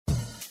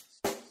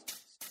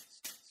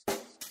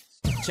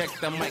Check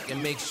the mic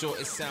and make sure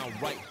it sound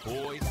right,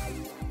 boys.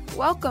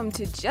 Welcome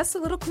to Just a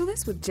Little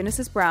Clueless with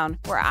Genesis Brown,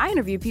 where I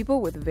interview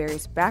people with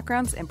various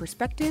backgrounds and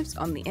perspectives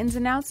on the ins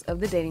and outs of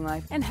the dating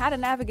life and how to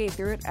navigate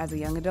through it as a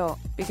young adult.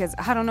 Because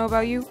I don't know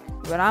about you,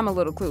 but I'm a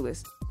little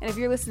clueless. And if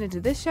you're listening to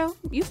this show,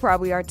 you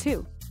probably are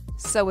too.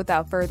 So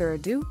without further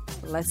ado,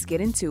 let's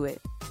get into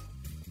it.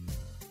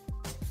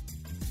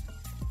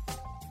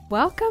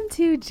 Welcome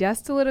to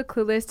Just a Little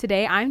Clueless.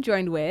 Today I'm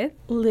joined with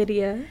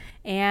Lydia.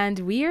 And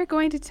we are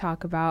going to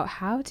talk about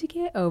how to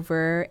get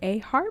over a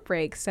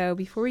heartbreak. So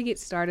before we get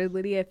started,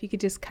 Lydia, if you could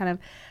just kind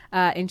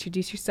of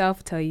introduce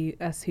yourself, tell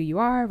us who you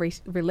are,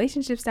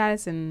 relationship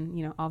status,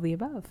 and, all the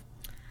above.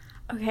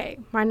 Okay,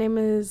 my name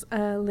is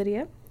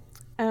Lydia.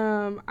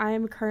 I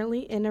am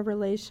currently in a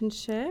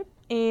relationship,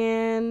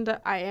 and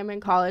I am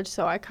in college,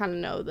 so I kind of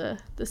know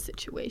the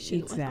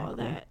situation with all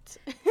that.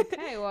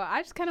 Okay, well,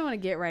 I just kind of want to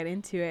get right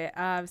into it.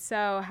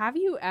 So have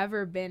you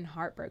ever been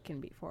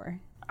heartbroken before?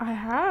 I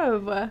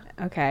have.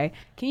 Okay.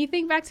 Can you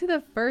think back to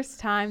the first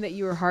time that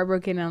you were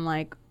heartbroken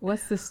and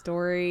what's the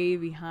story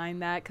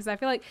behind that? Because I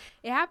feel like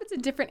it happens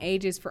at different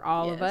ages for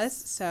all of us.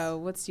 So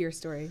what's your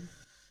story?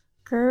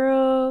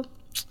 Girl,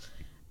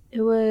 it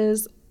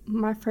was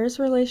my first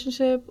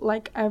relationship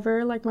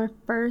ever, my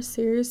first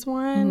serious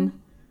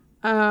one.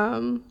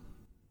 Mm-hmm.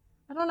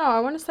 I don't know. I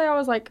want to say I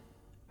was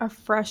a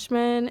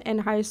freshman in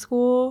high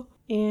school,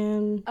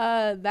 and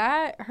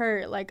that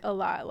hurt a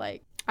lot.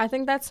 I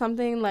think that's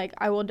something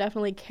I will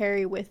definitely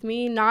carry with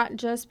me, not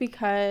just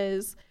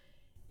because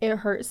it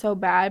hurt so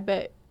bad,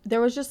 but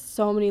there was just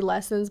so many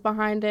lessons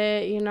behind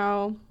it,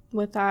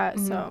 with that.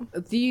 Mm-hmm. So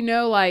do you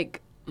know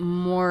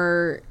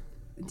more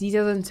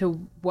details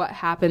into what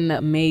happened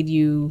that made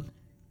you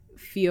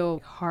feel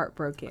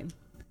heartbroken?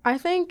 I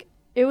think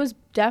it was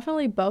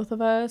definitely both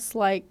of us.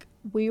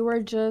 We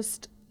were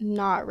just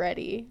not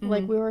ready.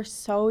 Mm-hmm. We were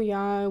so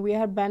young. We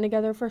had been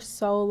together for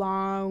so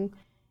long.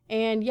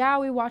 And yeah,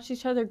 we watched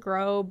each other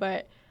grow,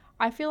 but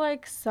I feel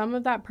like some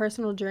of that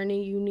personal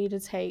journey you need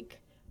to take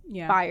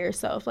by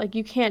yourself.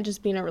 You can't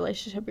just be in a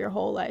relationship your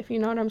whole life. You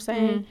know what I'm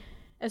saying? Mm-hmm.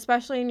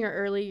 Especially in your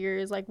early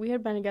years. We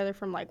had been together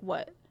from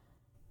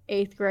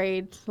 8th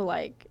grade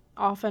to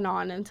off and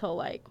on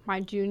until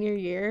my junior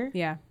year.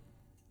 Yeah.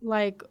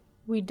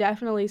 We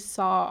definitely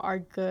saw our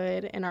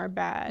good and our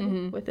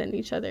bad within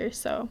each other.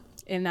 So.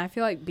 And I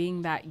feel like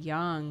being that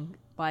young,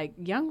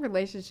 young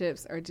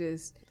relationships are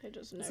just,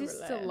 it's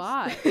just a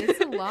lot. It's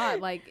a lot.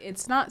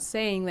 It's not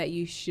saying that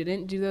you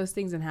shouldn't do those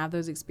things and have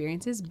those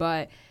experiences,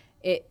 but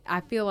I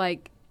feel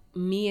like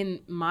me and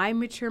my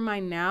mature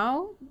mind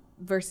now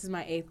versus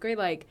my 8th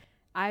grade,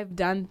 I've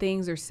done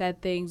things or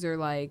said things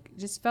or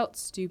just felt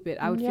stupid.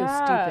 I would feel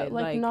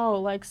stupid.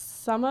 No,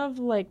 some of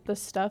the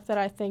stuff that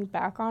I think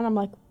back on, I'm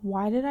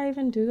why did I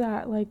even do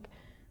that?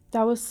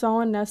 That was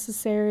so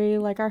unnecessary.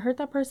 I hurt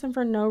that person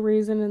for no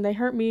reason, and they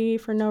hurt me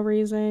for no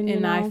reason.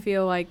 And I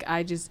feel like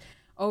I just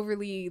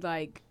overly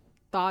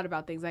thought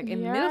about things.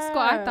 In middle school,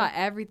 I thought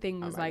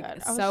everything was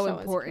so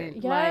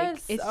important.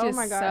 Yes. It's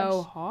just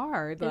so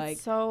hard.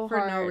 It's so for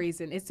hard. No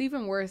reason. It's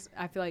even worse.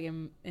 I feel like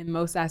in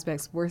most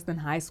aspects worse than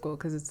high school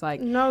because it's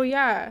no,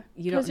 yeah.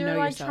 You don't know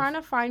yourself. Because you're trying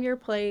to find your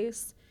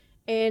place,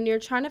 and you're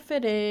trying to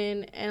fit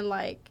in, and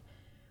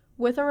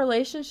with a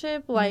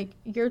relationship,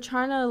 you're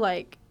trying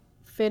to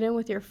fit in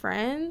with your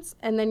friends,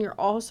 and then you're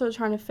also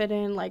trying to fit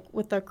in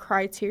with the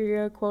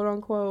criteria, quote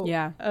unquote,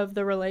 of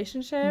the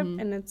relationship. Mm-hmm.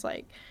 And it's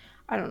I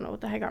don't know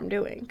what the heck I'm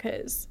doing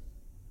because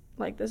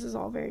this is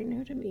all very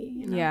new to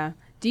me. Yeah.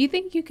 Do you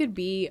think you could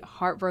be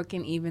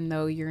heartbroken even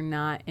though you're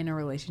not in a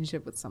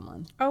relationship with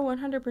someone? Oh,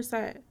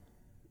 100%.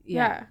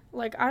 Yeah.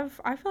 I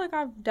feel like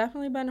I've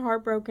definitely been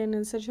heartbroken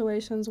in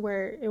situations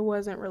where it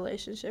wasn't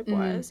relationship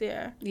wise. Mm-hmm.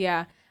 Yeah.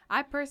 Yeah.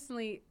 I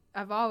personally,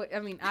 I've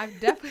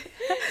definitely,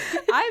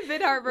 I've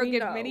been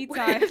heartbroken many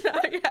times.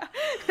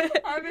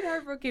 I've been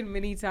heartbroken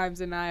many times,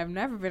 and I have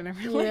never been in a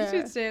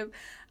relationship.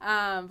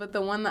 Yeah. But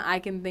the one that I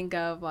can think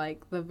of,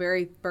 the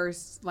very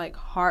first,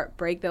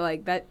 heartbreak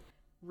that, that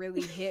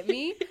really hit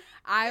me,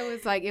 I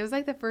was it was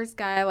the first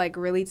guy I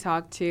really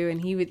talked to, and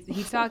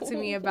he talked to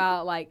me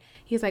about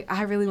he's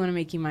I really want to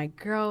make you my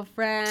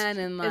girlfriend,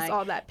 and it's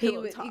all that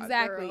pillow talk,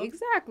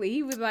 exactly.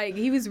 He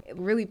was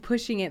really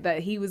pushing it that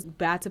he was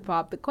about to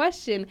pop the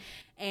question,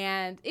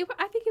 and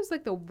I think it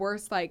was the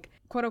worst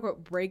quote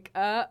unquote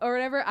breakup or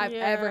whatever I've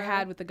ever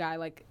had with a guy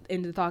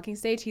in the talking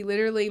stage. He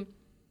literally,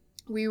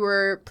 we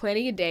were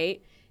planning a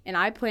date. And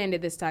I planned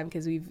it this time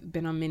because we've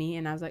been on Mini,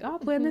 and I was I'll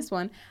plan this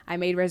one. I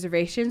made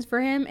reservations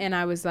for him, and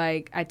I was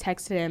I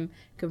texted him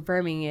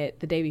confirming it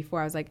the day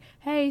before. I was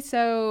hey,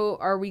 so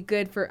are we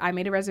good for, I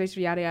made a reservation for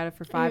yada yada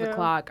for 5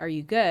 o'clock. Are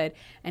you good?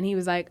 And he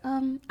was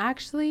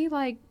actually,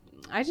 I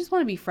just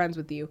want to be friends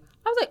with you.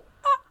 I was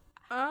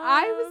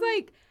I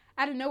was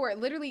out of nowhere,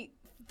 literally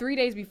 3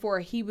 days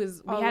before we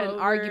had an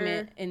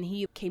argument, and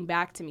he came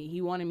back to me.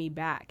 He wanted me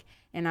back.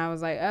 And I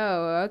was like,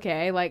 oh,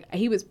 okay. Like,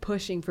 he was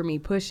pushing for me,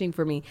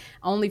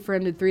 only for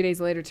him to 3 days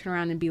later turn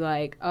around and be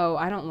like, oh,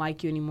 I don't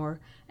like you anymore.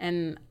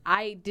 And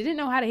I didn't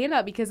know how to handle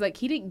that because, like,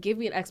 he didn't give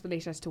me an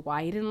explanation as to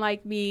why he didn't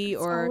like me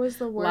or,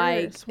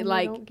 like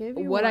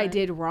what I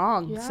did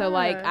wrong. Yeah. So,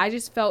 like, I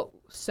just felt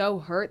so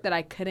hurt that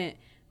I couldn't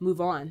move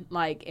on.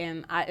 Like,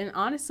 and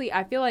honestly,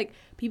 I feel like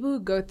people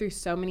who go through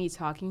so many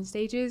talking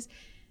stages,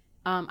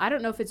 I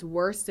don't know if it's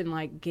worse than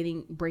like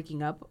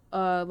breaking up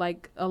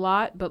like a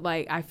lot, but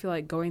like I feel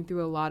like going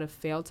through a lot of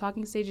failed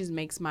talking stages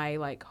makes my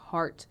like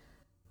heart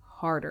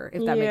harder,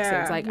 if that makes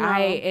sense. Like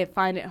I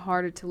find it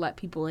harder to let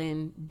people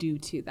in due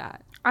to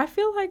that. I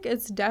feel like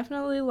it's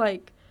definitely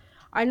like,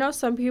 I know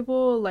some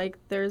people like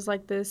there's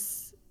like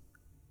this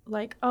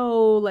like,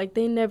 oh, like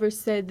they never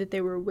said that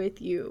they were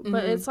with you,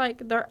 but it's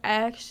like their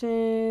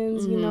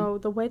actions, you know,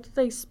 the way that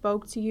they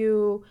spoke to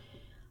you.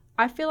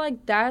 I feel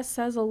like that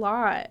says a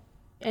lot.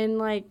 And,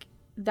 like,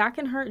 that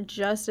can hurt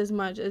just as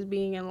much as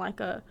being in, like,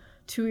 a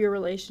 2-year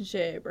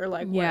relationship or,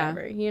 like,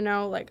 whatever, you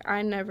know? Like,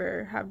 I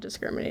never have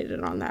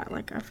discriminated on that.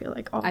 Like, I feel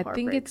like all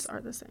heartbreaks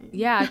are the same.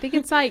 Yeah, I think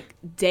it's, like,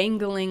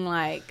 dangling,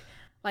 like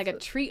a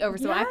treat over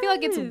someone. I feel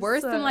like it's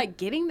worse than, like,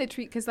 getting the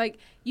treat because, like,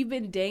 you've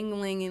been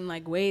dangling and,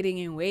 like,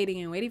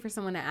 waiting for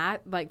someone to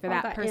act, like, for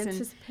that person.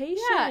 Anticipation.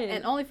 Yeah,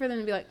 and only for them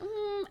to be like,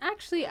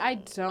 actually, I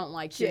don't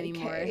like you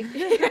anymore.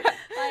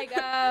 Like,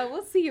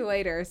 we'll see you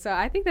later. So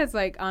I think that's,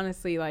 like,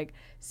 honestly, like,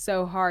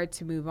 so hard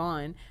to move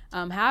on.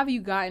 How have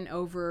you getting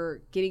over,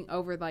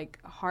 like,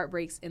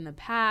 heartbreaks in the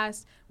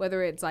past,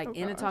 whether it's, like,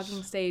 in a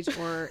talking stage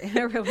or in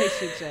a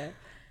relationship?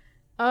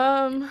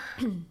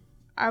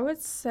 I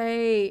would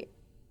say...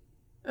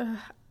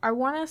 I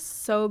want to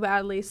so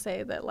badly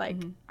say that, like,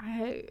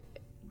 I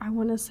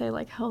want to say,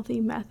 like, healthy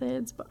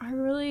methods, but I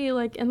really,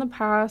 like, in the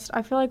past,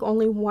 I feel like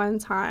only one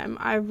time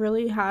I've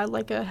really had,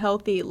 like, a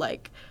healthy,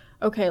 like,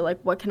 okay, like,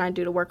 what can I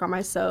do to work on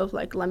myself?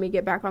 Like, let me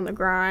get back on the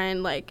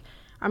grind. Like,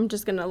 I'm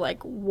just going to,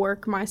 like,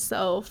 work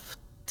myself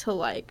to,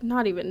 like,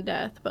 not even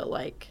death, but,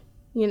 like,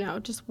 you know,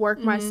 just work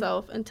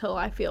myself until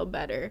I feel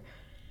better.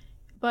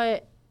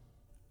 But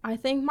I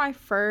think my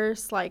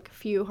first, like,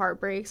 few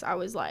heartbreaks, I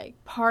was, like,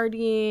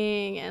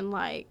 partying and,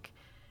 like,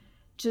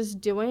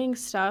 just doing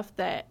stuff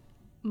that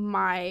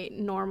my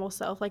normal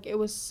self, like, it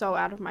was so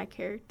out of my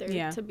character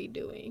to be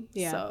doing.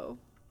 Yeah. So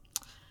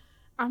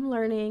I'm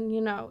learning,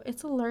 you know,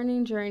 it's a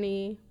learning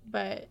journey,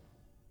 but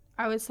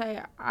I would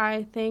say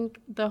I think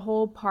the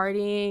whole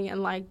partying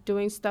and, like,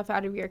 doing stuff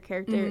out of your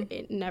character,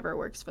 it never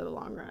works for the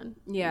long run.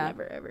 Yeah.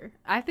 Never, ever.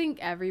 I think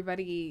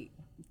everybody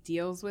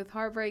deals with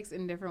heartbreaks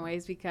in different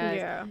ways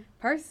because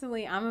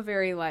personally I'm a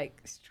very like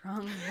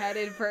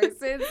strong-headed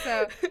person,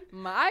 so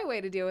my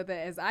way to deal with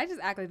it is I just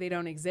act like they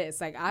don't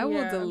exist. Like I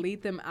will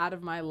delete them out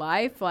of my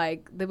life.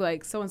 Like they'll be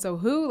like, so and so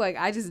who? Like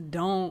I just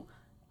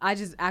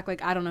act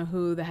like I don't know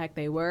who the heck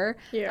they were.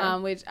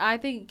 Which I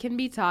think can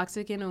be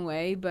toxic in a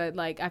way, but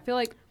like I feel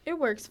like it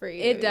works for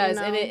you. It does,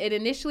 you know? And it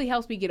initially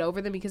helps me get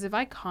over them because if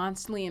I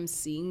constantly am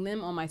seeing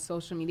them on my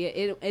social media,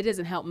 it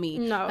doesn't help me.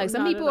 No, like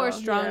some people are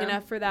strong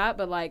enough for that,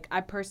 but like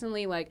I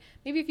personally like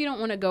maybe if you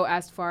don't want to go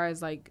as far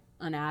as like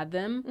unadd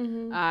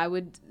them, I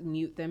would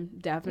mute them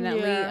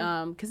definitely.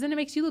 Because then it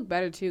makes you look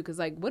better too. Because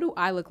like, what do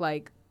I look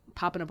like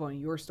popping up on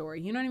your story?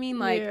 You know what I mean?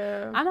 Like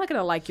I'm not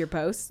gonna like your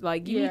posts.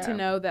 Like you need to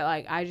know that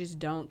like I just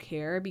don't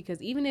care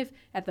because even if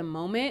at the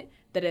moment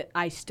that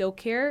I still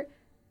care,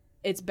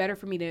 it's better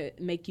for me to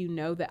make you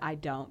know that I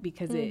don't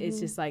because it's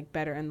just like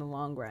better in the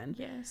long run.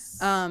 Yes.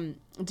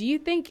 Do you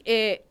think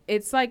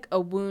it's like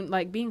a wound,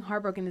 like being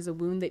heartbroken is a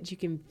wound that you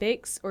can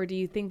fix, or do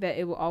you think that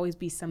it will always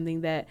be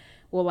something that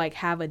will like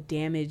have a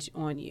damage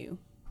on you?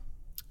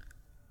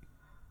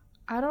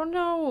 I don't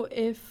know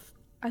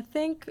I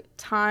think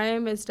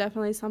time is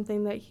definitely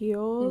something that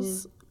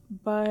heals,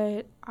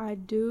 but I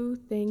do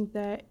think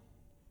that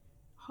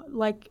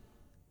like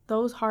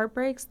those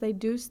heartbreaks, they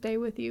do stay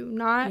with you.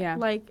 Not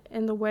like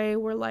in the way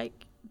where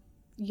like,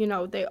 you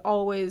know, they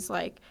always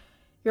like,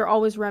 you're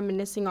always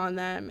reminiscing on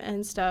them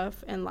and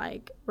stuff and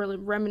like really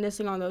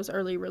reminiscing on those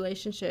early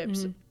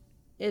relationships.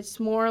 It's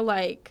more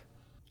like,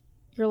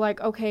 you're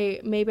like,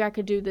 okay, maybe I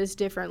could do this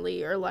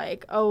differently, or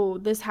like, oh,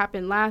 this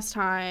happened last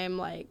time,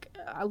 like,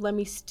 let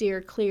me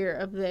steer clear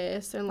of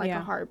this, and like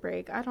a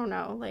heartbreak. I don't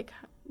know,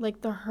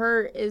 like the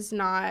hurt is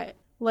not,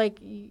 like,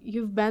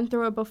 you've been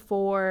through it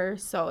before,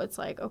 so it's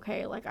like,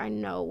 okay, like, I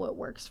know what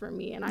works for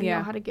me, and I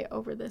know how to get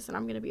over this, and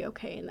I'm gonna be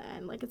okay in the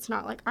end. Like, it's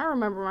not like, I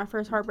remember my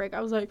first heartbreak, I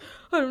was like,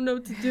 I don't know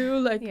what to do,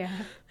 like,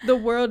 the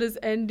world is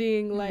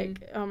ending,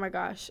 like, oh my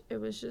gosh,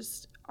 it was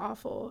just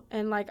awful.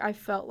 And like I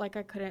felt like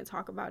I couldn't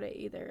talk about it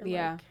either.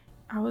 Like,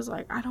 I was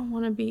like, I don't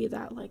want to be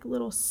that like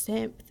little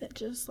simp that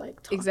just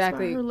like talks about a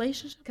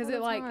relationship because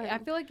it like I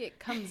feel like it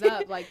comes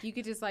up like you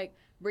could just like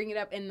bring it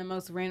up in the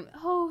most random,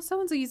 oh, so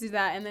and so uses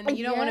that, and then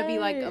you don't want to be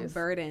like a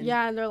burden.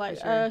 And they're like,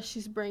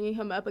 she's bringing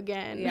him up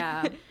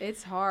again.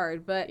 It's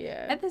hard, but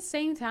at the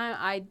same time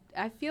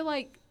I feel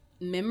like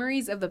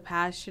memories of the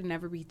past should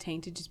never be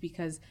tainted just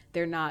because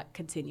they're not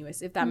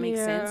continuous, if that makes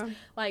sense.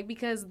 Like,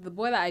 because the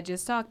boy that I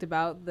just talked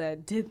about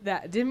that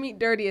did me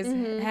dirty as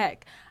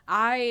heck,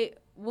 I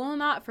we'll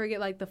not forget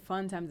like the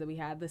fun times that we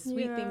had, the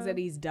sweet things that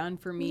he's done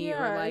for me,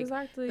 or like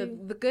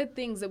the good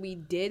things that we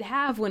did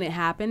have when it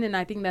happened. And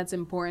I think that's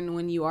important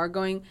when you are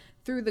going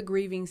through the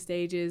grieving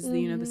stages,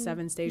 the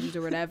 7 stages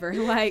or whatever.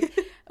 Like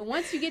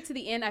once you get to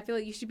the end, I feel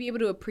like you should be able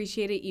to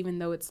appreciate it even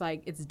though it's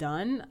like it's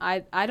done.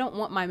 I don't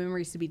want my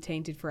memories to be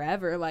tainted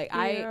forever. Like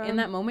in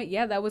that moment,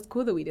 that was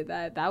cool that we did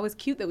that. That was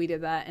cute that we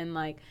did that. And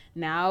like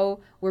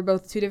now we're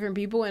both 2 different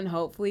people, and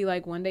hopefully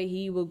like one day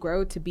he will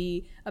grow to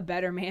be a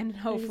better man,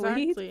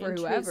 hopefully for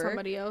whoever.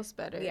 Somebody else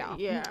better.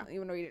 Yeah.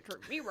 Even though he didn't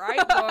treat me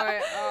right,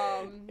 but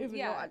even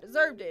though I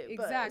deserved it,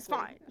 but exactly. it's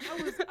fine. I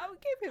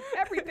would give him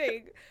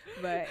everything,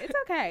 but it's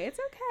okay. It's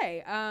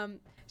okay.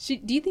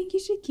 Do you think you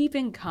should keep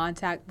in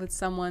contact with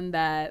someone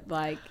that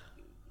like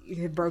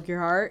broke your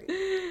heart?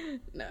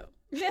 No.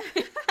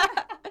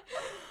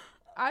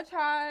 I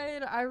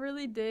tried. I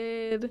really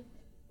did.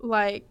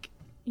 Like,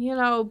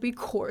 be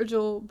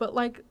cordial, but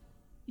like,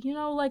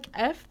 like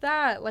F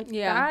that. Like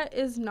that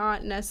is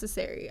not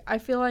necessary. I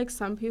feel like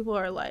some people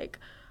are like,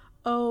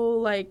 oh,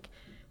 like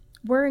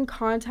we're in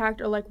contact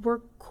or like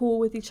we're cool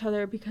with each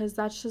other because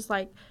that's just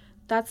like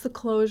that's the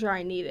closure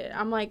I needed.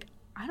 I'm like,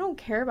 I don't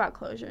care about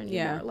closure anymore.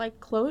 Yeah. Like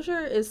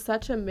closure is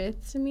such a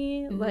myth to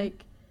me.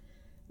 Like,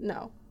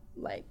 no,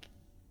 like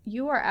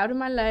you are out of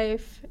my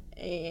life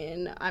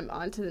and I'm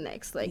on to the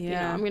next. Like,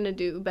 I'm going to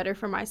do better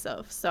for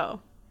myself.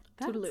 So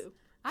toodaloo.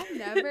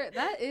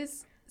 That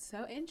is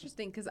so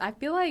interesting because I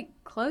feel like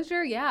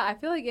closure, I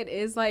feel like it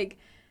is like,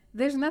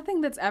 there's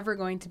nothing that's ever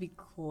going to be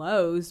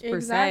closed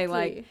per se.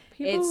 Like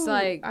it's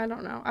like, I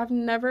don't know. I've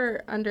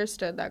never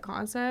understood that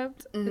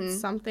concept. It's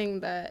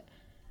something that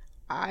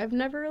I've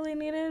never really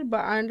needed,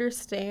 but I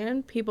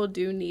understand people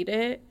do need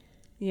it.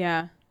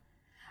 Yeah.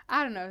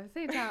 I don't know. At the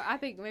same time, I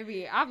think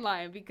maybe I'm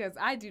lying because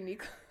I do need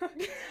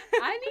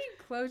I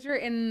need closure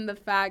in the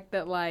fact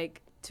that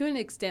like to an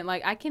extent,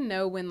 like I can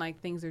know when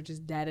like things are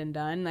just dead and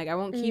done. Like I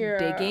won't keep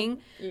digging.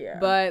 Yeah.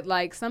 But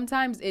like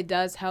sometimes it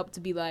does help to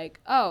be like,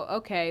 oh,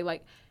 okay,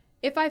 like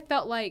if I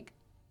felt like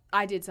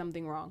I did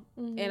something wrong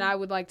and I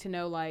would like to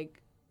know like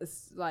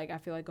I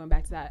feel like going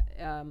back to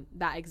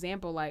that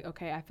example, like,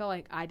 okay, I felt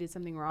like I did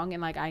something wrong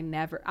and like I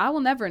will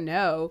never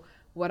know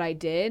what I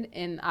did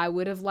and I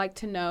would have liked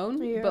to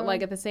known, but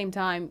like at the same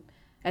time,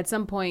 at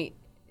some point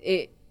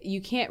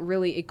you can't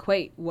really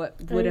equate what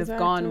would have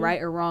gone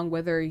right or wrong,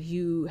 whether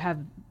you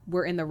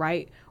were in the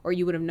right or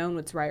you would have known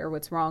what's right or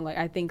what's wrong. Like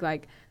I think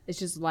like it's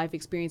just life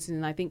experiences,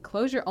 and I think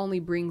closure only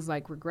brings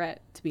like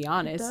regret, to be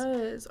honest. It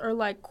does, or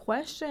like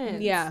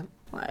questions. Yeah.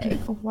 Like,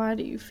 why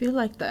do you feel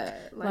like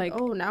that? Like,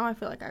 oh, now I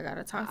feel like I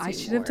gotta talk to you I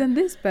should have done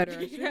this better.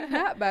 I should have done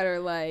that better.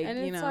 Like, and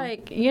it's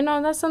like,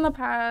 that's in the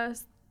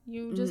past.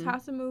 You just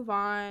have to move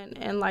on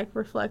and like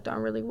reflect on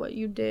really what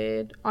you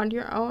did on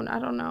your own. I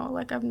don't know.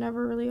 Like, I've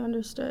never really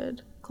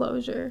understood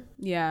closure.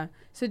 Yeah.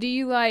 So do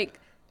you like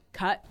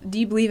do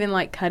you believe in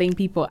like cutting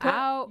people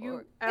out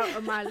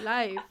of my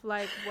life?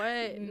 Like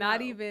what?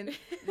 Not even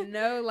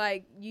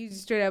like you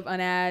straight up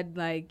unadd,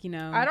 like,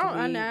 I don't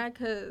unadd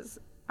because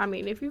I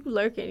mean, if you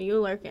lurking, you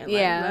lurking.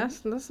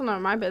 Like, that's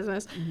not my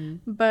business.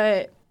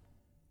 But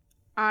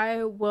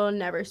I will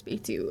never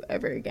speak to you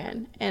ever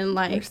again. And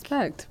like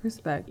respect.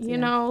 You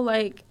know,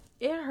 like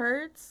it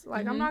hurts.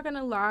 Like I'm not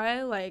gonna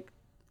lie. Like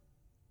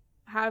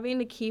having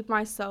to keep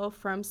myself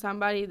from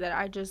somebody that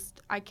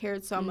I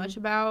cared so much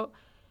about,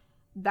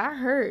 that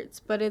hurts.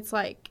 But it's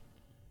like,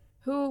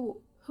 who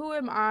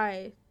am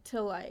I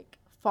to like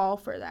fall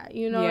for that?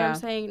 You know what I'm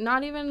saying?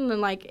 Not even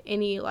in like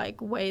any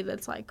like way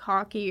that's like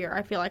cocky or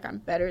I feel like I'm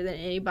better than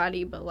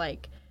anybody, but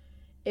like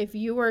if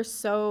you were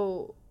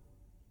so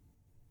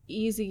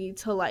easy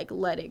to like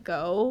let it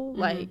go,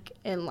 like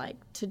and like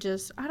to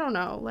just, I don't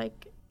know,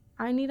 like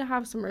I need to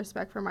have some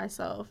respect for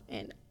myself,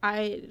 and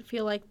I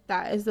feel like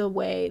that is the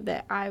way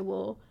that I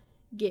will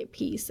get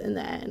peace in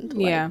the end.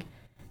 Like,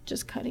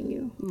 just cutting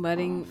you,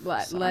 letting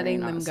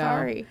them go.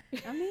 Sorry.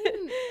 I mean,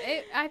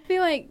 I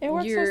feel like it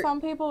works for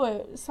some people,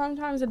 but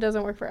sometimes it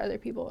doesn't work for other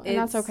people, and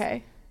that's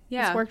okay.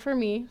 Yeah, it's worked for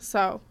me,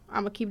 so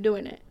I'm gonna keep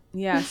doing it.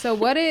 Yeah. So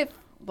what if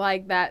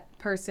like that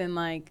person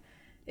like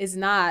is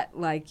not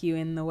like you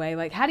in the way?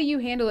 Like, how do you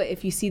handle it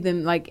if you see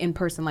them like in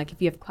person? Like,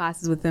 if you have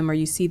classes with them or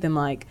you see them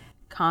like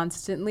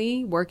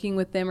constantly working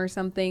with them or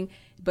something,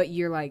 but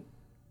you're like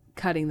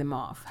cutting them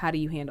off. How do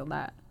you handle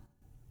that?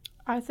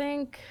 I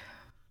think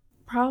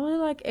probably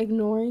like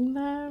ignoring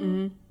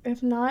them.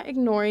 If not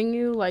ignoring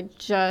you, like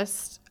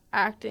just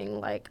acting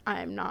like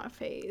I'm not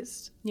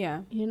phased.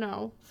 Yeah.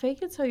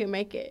 Fake it till you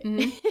make it.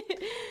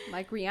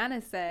 Like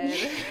Rihanna said.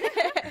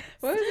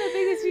 What was the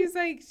thing that she was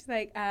like? She's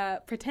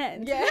like,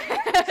 pretend. Yeah.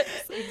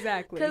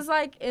 Exactly. Because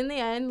like in the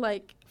end,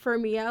 like for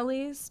me at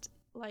least,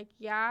 like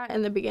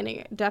in the beginning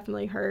it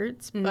definitely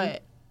hurts,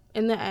 but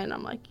in the end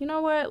I'm like, you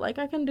know what? Like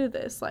I can do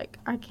this. Like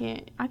I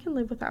can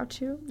live without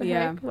you. The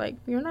heck? Like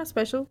you're not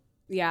special.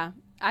 Yeah.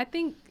 I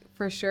think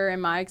for sure in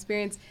my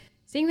experience,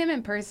 seeing them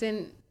in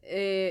person,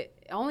 you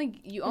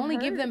only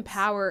give them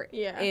power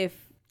if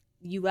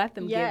you let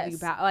them give you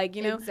power. Like,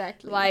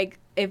 exactly. Like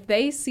if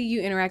they see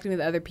you interacting with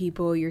other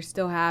people, you're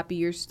still happy,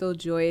 you're still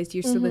joyous,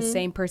 you're still the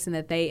same person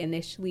that they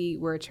initially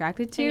were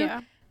attracted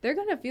to, they're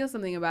going to feel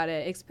something about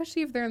it,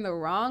 especially if they're in the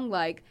wrong.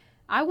 Like,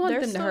 I want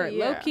them to hurt.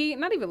 Low-key,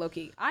 not even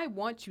low-key. I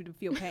want you to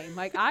feel pain.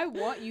 Like, I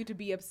want you to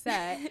be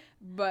upset,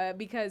 but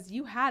because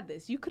you had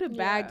this. You could have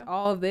bagged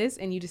all of this,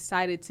 and you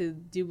decided to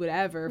do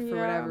whatever for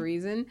whatever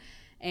reason.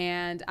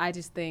 And I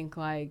just think,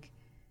 like,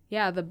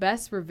 yeah, the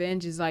best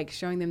revenge is, like,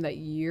 showing them that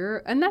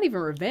you're, and not even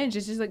revenge,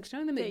 it's just, like,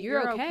 showing them that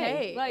you're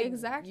okay. Like,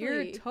 exactly.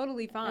 You're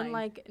totally fine. And,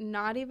 like,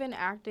 not even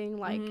acting,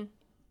 like,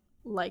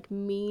 like,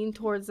 mean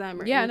towards them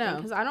or anything. No.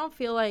 Because I don't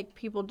feel like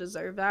people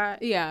deserve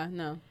that. Yeah,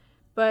 no.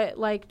 But,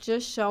 like,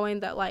 just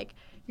showing that, like,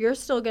 you're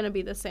still going to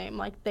be the same.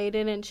 Like, they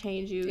didn't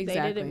change you.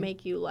 Exactly. They didn't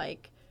make you,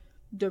 like,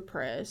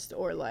 depressed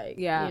or, like,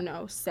 you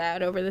know,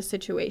 sad over the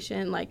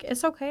situation. Like,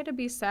 it's okay to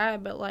be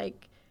sad, but,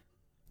 like,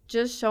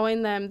 just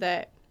showing them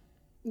that,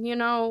 you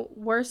know,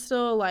 we're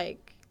still,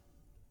 like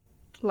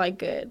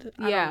good.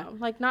 I don't know.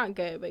 Like, not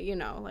good, but, you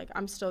know, like,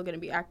 I'm still going to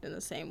be acting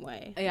the same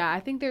way. Yeah, I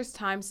think there's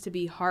times to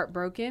be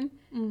heartbroken.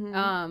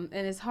 And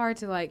it's hard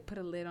to, like, put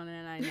a lid on it,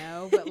 and I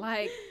know. But,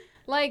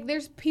 like,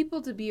 there's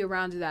people to be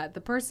around that.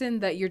 The person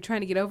that you're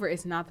trying to get over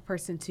is not the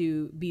person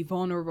to be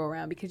vulnerable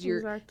around, because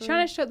you're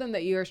trying to show them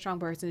that you're a strong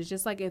person. It's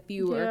just like if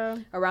you were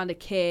around a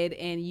kid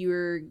and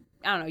you're,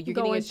 I don't know, you're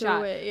getting a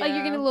shot. Like,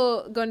 you're getting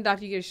going to the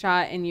doctor, you get a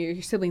shot, and your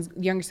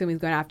younger siblings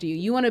going after you.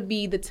 You want to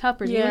be the tough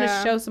person. You want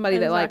to show somebody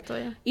that, like,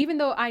 even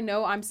though I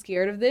know I'm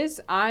scared of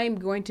this, I'm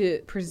going to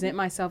present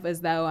myself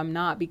as though I'm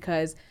not,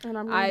 because and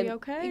I'm going to be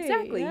okay.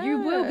 Exactly. You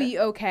will be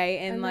okay.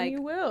 And like,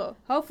 you will.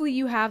 Hopefully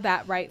you have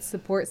that right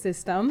support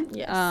system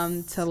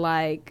to,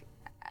 like,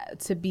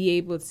 to be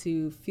able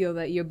to feel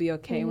that you'll be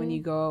okay when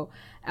you go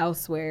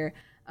elsewhere.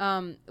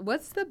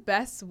 What's the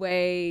best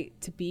way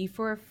to be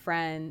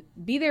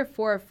there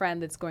for a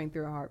friend that's going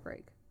through a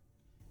heartbreak?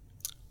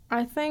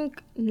 I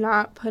think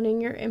not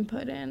putting your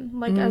input in.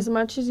 Like, as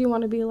much as you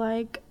want to be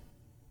like,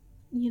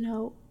 you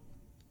know,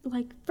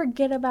 like,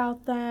 forget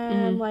about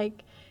them,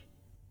 like,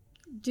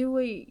 do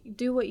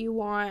what you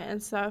want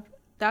and stuff.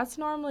 That's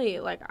normally,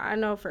 like, I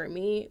know for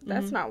me,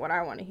 that's not what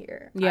I want to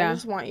hear. I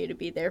just want you to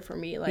be there for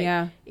me.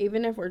 Like,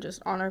 even if we're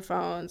just on our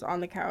phones,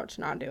 on the couch,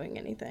 not doing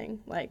anything,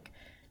 like,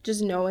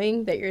 just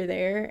knowing that you're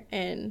there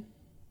and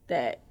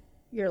that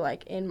you're,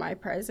 like, in my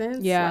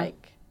presence,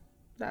 like,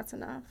 that's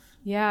enough.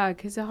 Yeah,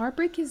 because a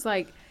heartbreak is,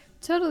 like,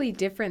 totally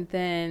different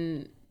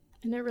than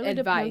and it really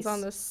depends on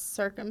the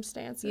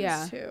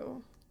circumstances,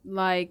 too.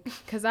 Like,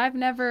 because I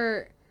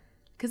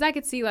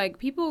could see, like,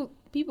 people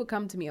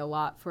come to me a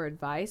lot for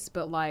advice,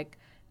 but, like,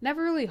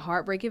 never really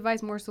heartbreak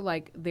advice, more so,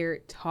 like, they're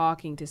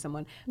talking to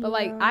someone. But,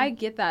 like, I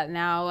get that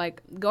now.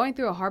 Like, going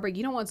through a heartbreak,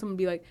 you don't want someone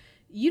to be like,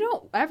 you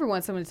don't ever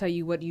want someone to tell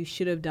you what you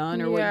should have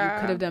done or what you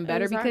could have done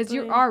better, because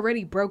you're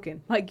already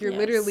broken. Like, you're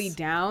literally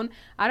down.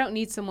 I don't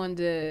need someone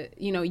to,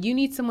 you know, you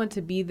need someone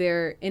to be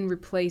there in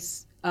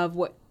replace of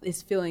what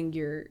is filling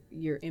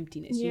your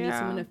emptiness. You need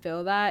someone to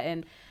fill that.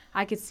 And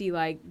I could see,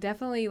 like,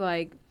 definitely,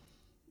 like,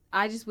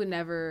 I just would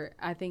never,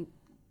 I think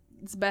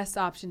it's best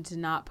option to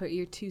not put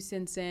your 2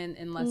 cents in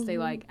unless they,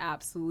 like,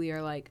 absolutely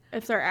are, like,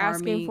 if they're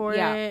asking for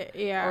it,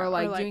 or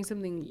like doing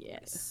something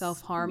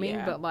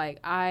self-harming. But, like,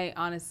 I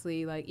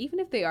honestly, like, even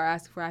if they are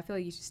asking for it, I feel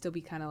like you should still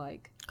be kind of,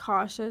 like,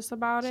 cautious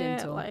about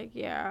gentle. It,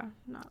 like,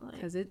 not like,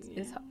 because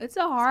it's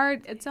a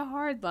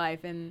hard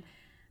life, and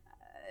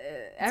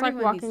it's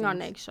like walking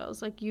on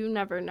eggshells. Like, you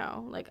never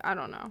know. Like, I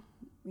don't know.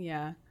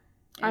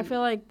 I feel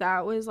like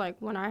that was, like,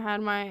 when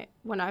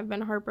I've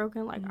been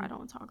heartbroken, like, I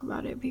don't talk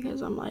about it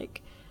because I'm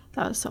like,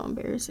 that was so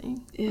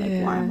embarrassing.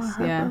 Like, why am I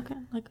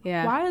heartbroken? Like,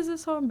 why is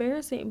this so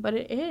embarrassing? But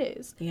it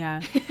is.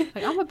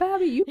 Like, I'm a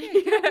baby. You can't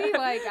kill me.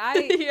 Like,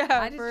 I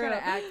just try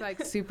to act,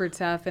 like, super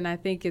tough. And I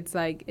think it's,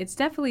 like, it's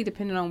definitely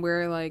dependent on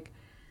where, like,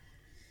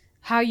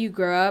 how you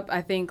grow up.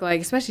 I think,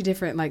 like, especially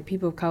different, like,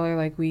 people of color,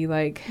 like, we,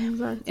 like,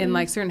 in,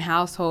 like, certain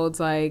households,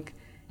 like,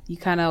 you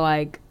kind of,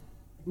 like,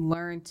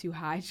 learn to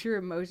hide your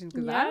emotions,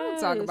 because I don't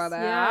talk about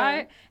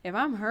that. If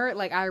I'm hurt,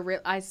 like, I'm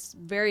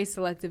very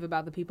selective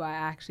about the people I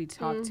actually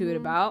talk to it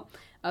about.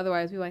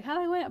 Otherwise, people are like,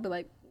 how I went? I'll be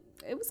like,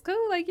 it was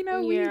cool. Like, you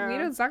know, we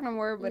don't talk no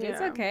more, but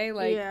it's okay.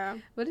 Like,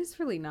 but it's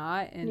really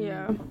not.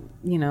 And,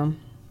 you know.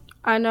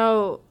 I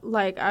know,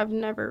 like, I've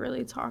never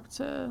really talked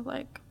to,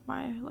 like,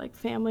 my, like,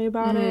 family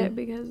about it,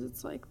 because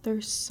it's, like,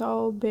 they're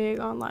so big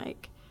on,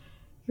 like,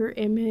 your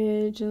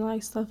image and,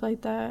 like, stuff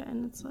like that.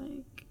 And it's,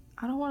 like,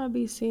 I don't want to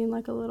be seen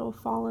like a little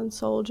fallen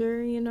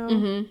soldier, you know,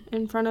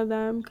 in front of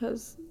them,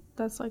 because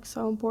that's, like,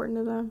 so important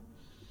to them.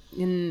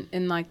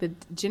 And like, the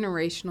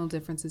generational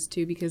differences,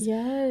 too, because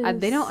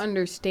they don't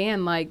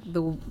understand, like,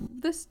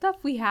 the stuff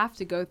we have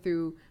to go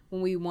through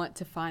when we want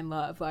to find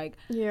love. Like,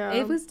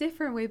 it was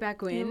different way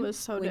back when. It was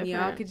so different. When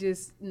y'all could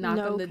just knock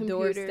on the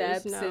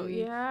doorsteps and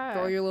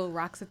throw your little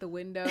rocks at the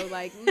window.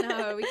 Like,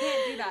 no, we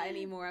can't do that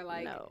anymore.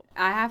 Like,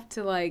 I have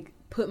to, like,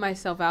 put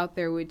myself out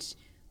there, which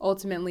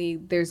ultimately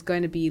there's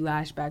going to be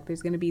lashback.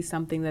 There's going to be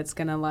something that's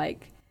going to,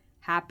 like,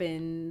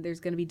 happen. There's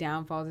going to be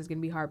downfalls. There's going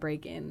to be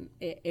heartbreak, and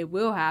it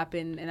will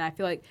happen. And I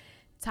feel like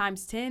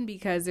times 10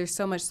 because there's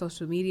so much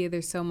social media.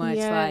 There's so much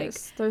like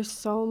there's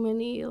so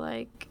many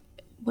like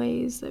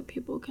ways that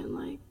people can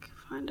like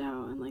find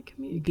out and like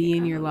communicate, be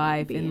in your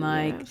life, and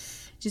like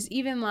just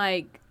even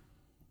like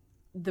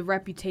the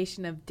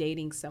reputation of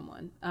dating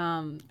someone.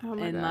 And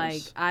gosh.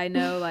 like I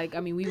know, like, I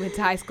mean, we went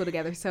to high school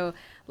together, so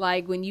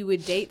like when you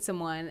would date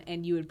someone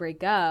and you would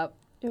break up,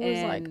 it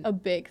was like a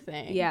big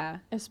thing. Yeah,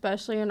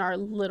 especially in our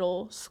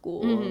little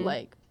school.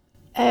 Like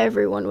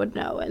everyone would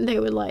know, and they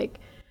would like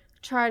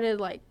try to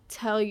like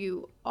tell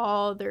you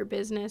all their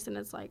business, and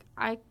it's like,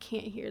 I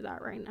can't hear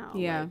that right now.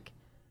 Yeah. Like,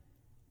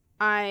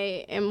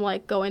 I am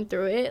like going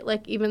through it,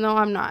 like even though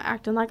I'm not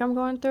acting like I'm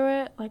going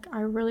through it, like I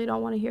really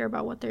don't want to hear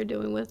about what they're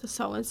doing with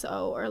so and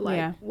so, or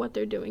like what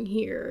they're doing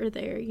here or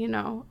there, you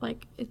know.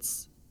 Like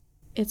it's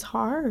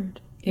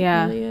hard. It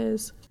really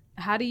is.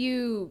 How do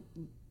you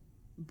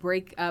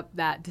break up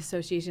that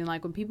dissociation,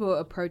 like when people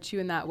approach you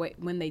in that way,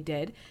 when they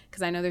did,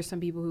 because I know there's some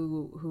people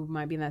who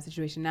might be in that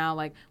situation now,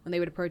 like when they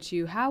would approach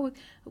you, how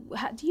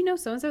do you know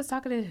so and so was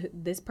talking to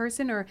this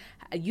person, or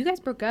you guys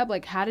broke up,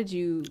 like how did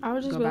you I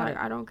would just be like,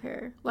 I don't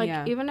care,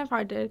 like even if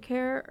I did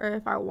care or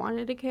if I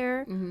wanted to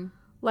care,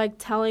 like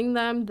telling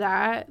them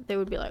that, they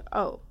would be like,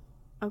 oh,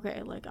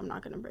 okay, like I'm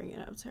not gonna bring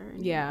it up to her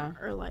anymore.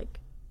 Or like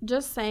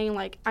just saying,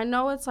 like, I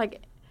know it's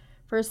like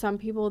for some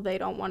people, they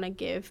don't want to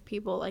give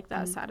people like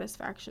that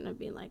satisfaction of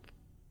being like,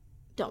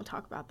 don't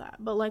talk about that.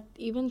 But like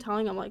even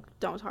telling them like,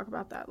 don't talk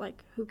about that.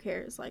 Like, who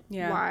cares? Like,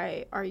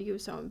 why are you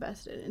so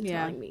invested in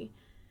telling me?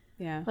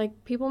 Yeah.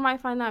 Like people might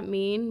find that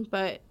mean,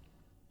 but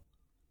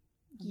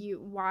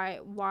why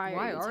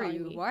are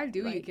you? Why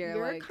do like, you care?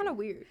 You're like, kind of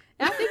weird.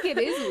 I think it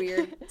is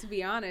weird, to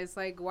be honest.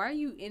 Like, why are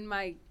you in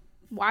my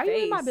Why are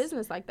you in my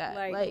business like that?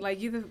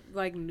 Like you the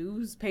like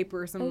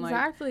newspaper or something.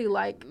 Exactly.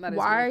 Like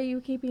why are you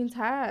keeping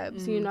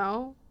tabs, you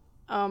know?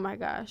 Oh my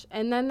gosh.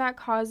 And then that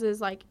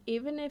causes like,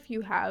 even if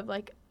you have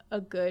like a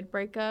good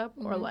breakup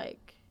or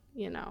like,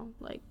 you know,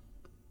 like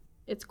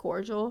it's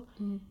cordial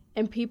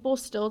and people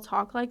still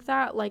talk like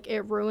that, like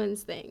it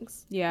ruins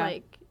things. Yeah.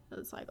 Like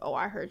it's like, oh,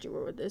 I heard you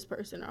were with this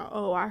person, or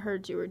oh, I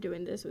heard you were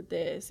doing this with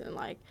this, and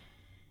like,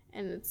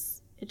 and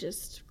it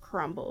just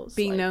crumbles.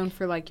 Being like, known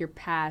for like your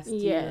past.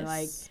 Yes.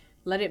 Like,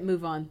 let it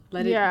move on.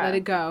 Let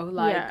it go.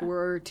 Like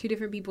we're two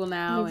different people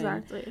now.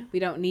 Exactly. And we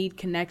don't need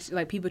connection.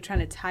 Like people trying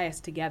to tie us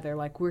together.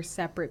 Like we're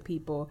separate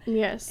people.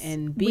 Yes.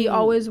 And we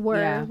always were.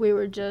 Yeah. We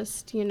were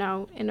just, you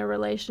know, in a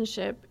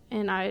relationship.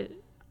 And I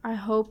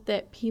hope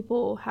that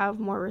people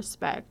have more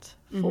respect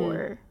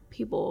for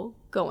people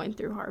going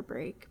through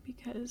heartbreak,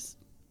 because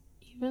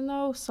even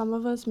though some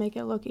of us make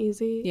it look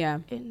easy,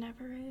 it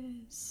never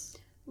is.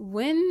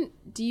 When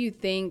do you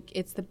think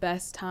it's the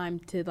best time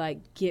to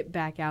like get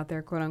back out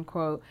there, quote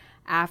unquote,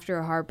 after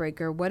a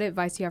heartbreaker? What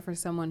advice do you have for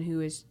someone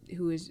who is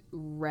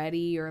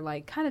ready or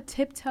like kind of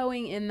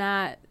tiptoeing in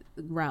that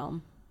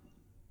realm?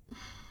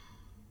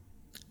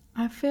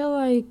 I feel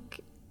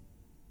like,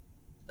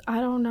 I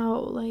don't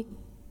know, like,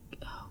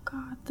 oh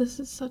God, this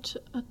is such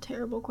a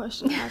terrible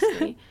question to ask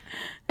me.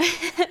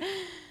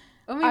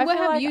 I mean, what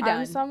have you done?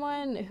 I'm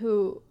someone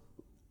who,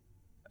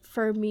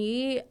 for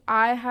me,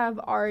 I have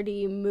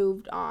already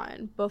moved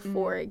on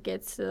before it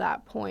gets to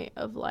that point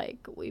of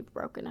like we've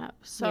broken up.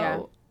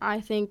 So I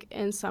think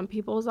in some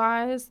people's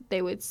eyes,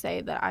 they would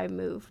say that I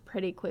move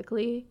pretty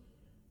quickly.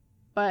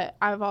 But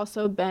I've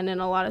also been in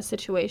a lot of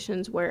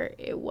situations where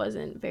it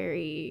wasn't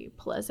very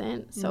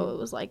pleasant. So it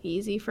was like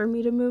easy for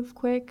me to move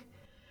quick.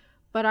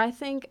 But I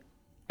think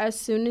as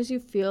soon as you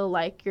feel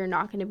like you're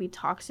not going to be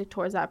toxic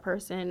towards that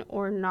person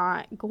or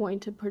not going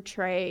to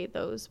portray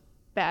those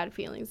bad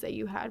feelings that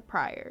you had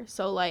prior.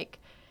 So like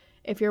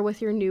if you're with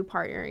your new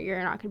partner,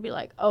 you're not gonna be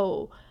like,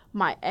 oh,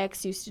 my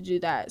ex used to do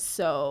that,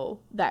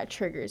 so that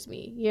triggers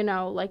me, you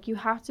know. Like you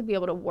have to be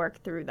able to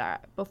work through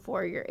that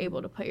before you're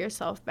able to put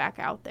yourself back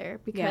out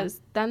there,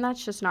 because then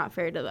that's just not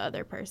fair to the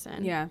other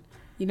person.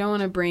 You don't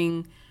want to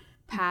bring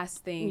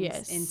past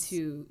things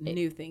into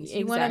new things.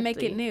 You want to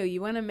make it new. You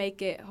want to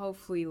make it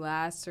hopefully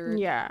last, or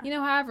you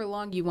know, however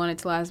long you want it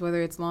to last,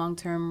 whether it's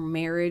long-term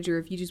marriage or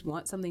if you just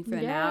want something for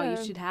the now.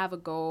 You should have a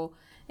goal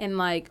and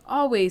like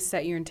always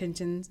set your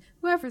intentions.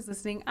 Whoever's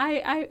listening,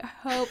 I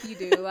hope you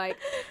do. Like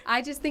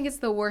I just think it's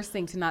the worst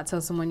thing to not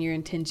tell someone your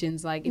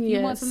intentions. Like if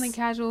you want something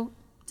casual,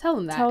 tell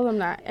them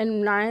that.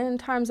 And 9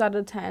 times out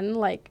of 10,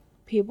 like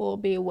people will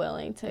be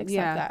willing to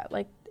accept that.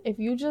 Like if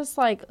you just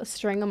like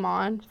string them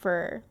on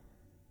for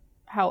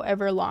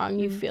however long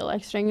you feel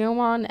like stringing them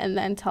on, and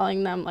then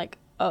telling them like,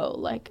 oh,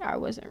 like I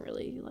wasn't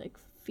really like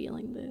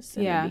feeling this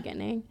in the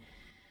beginning,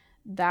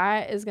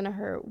 that is gonna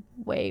hurt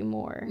way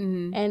more.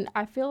 And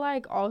I feel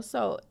like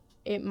also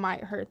it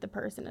might hurt the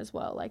person as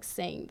well, like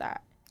saying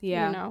that. You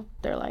know,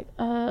 they're like,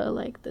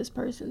 like this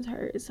person's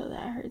hurt, so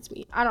that hurts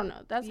me. I don't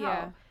know. That's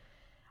how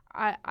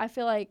I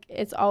feel like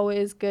it's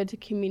always good to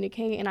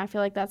communicate. And I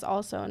feel like that's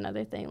also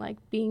another thing, like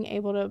being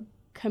able to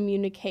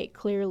communicate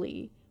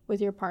clearly with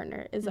your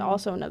partner is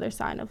also another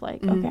sign of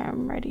like, okay,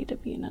 I'm ready to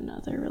be in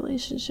another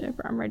relationship,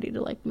 or I'm ready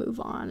to like move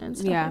on and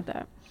stuff like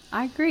that.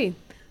 I agree.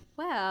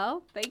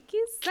 Well, thank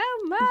you so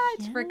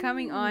much for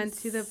coming on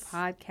to the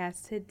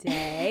podcast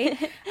today.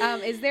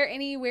 Is there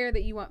anywhere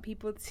that you want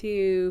people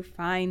to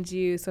find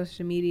you,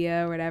 social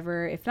media or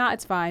whatever? If not,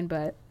 it's fine,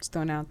 but just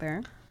throwing it out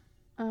there.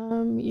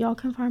 Y'all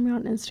can find me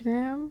on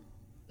Instagram.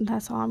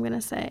 That's all I'm going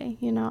to say,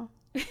 you know.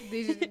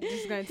 They're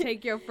just going to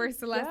take your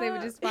first and last name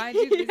and just find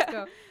you? Just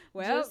go,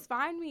 well, just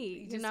find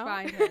me, just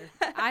find her.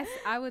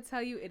 I would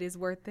tell you it is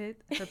worth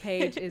it. Her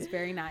page is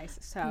very nice.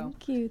 So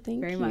thank you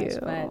very much.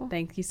 But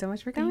thank you so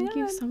much for coming on.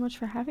 Thank you so much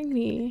for having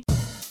me.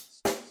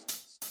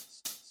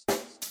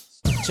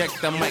 Check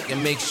the mic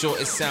and make sure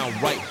it sound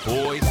right,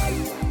 boys.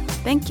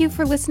 Thank you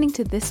for listening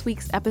to this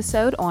week's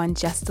episode on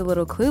Just a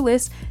Little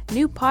Clueless.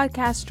 New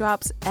podcast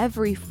drops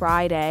every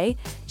Friday.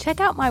 Check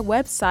out my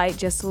website,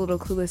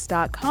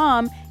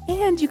 justalittleclueless.com,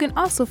 and you can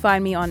also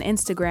find me on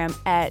Instagram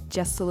at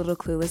Just a Little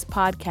Clueless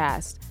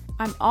Podcast.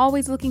 I'm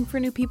always looking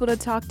for new people to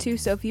talk to,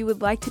 so if you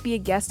would like to be a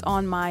guest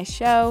on my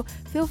show,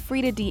 feel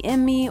free to DM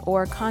me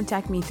or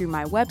contact me through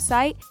my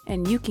website,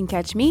 and you can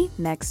catch me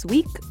next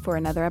week for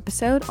another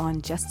episode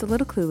on Just a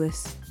Little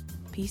Clueless.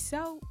 Peace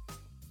out.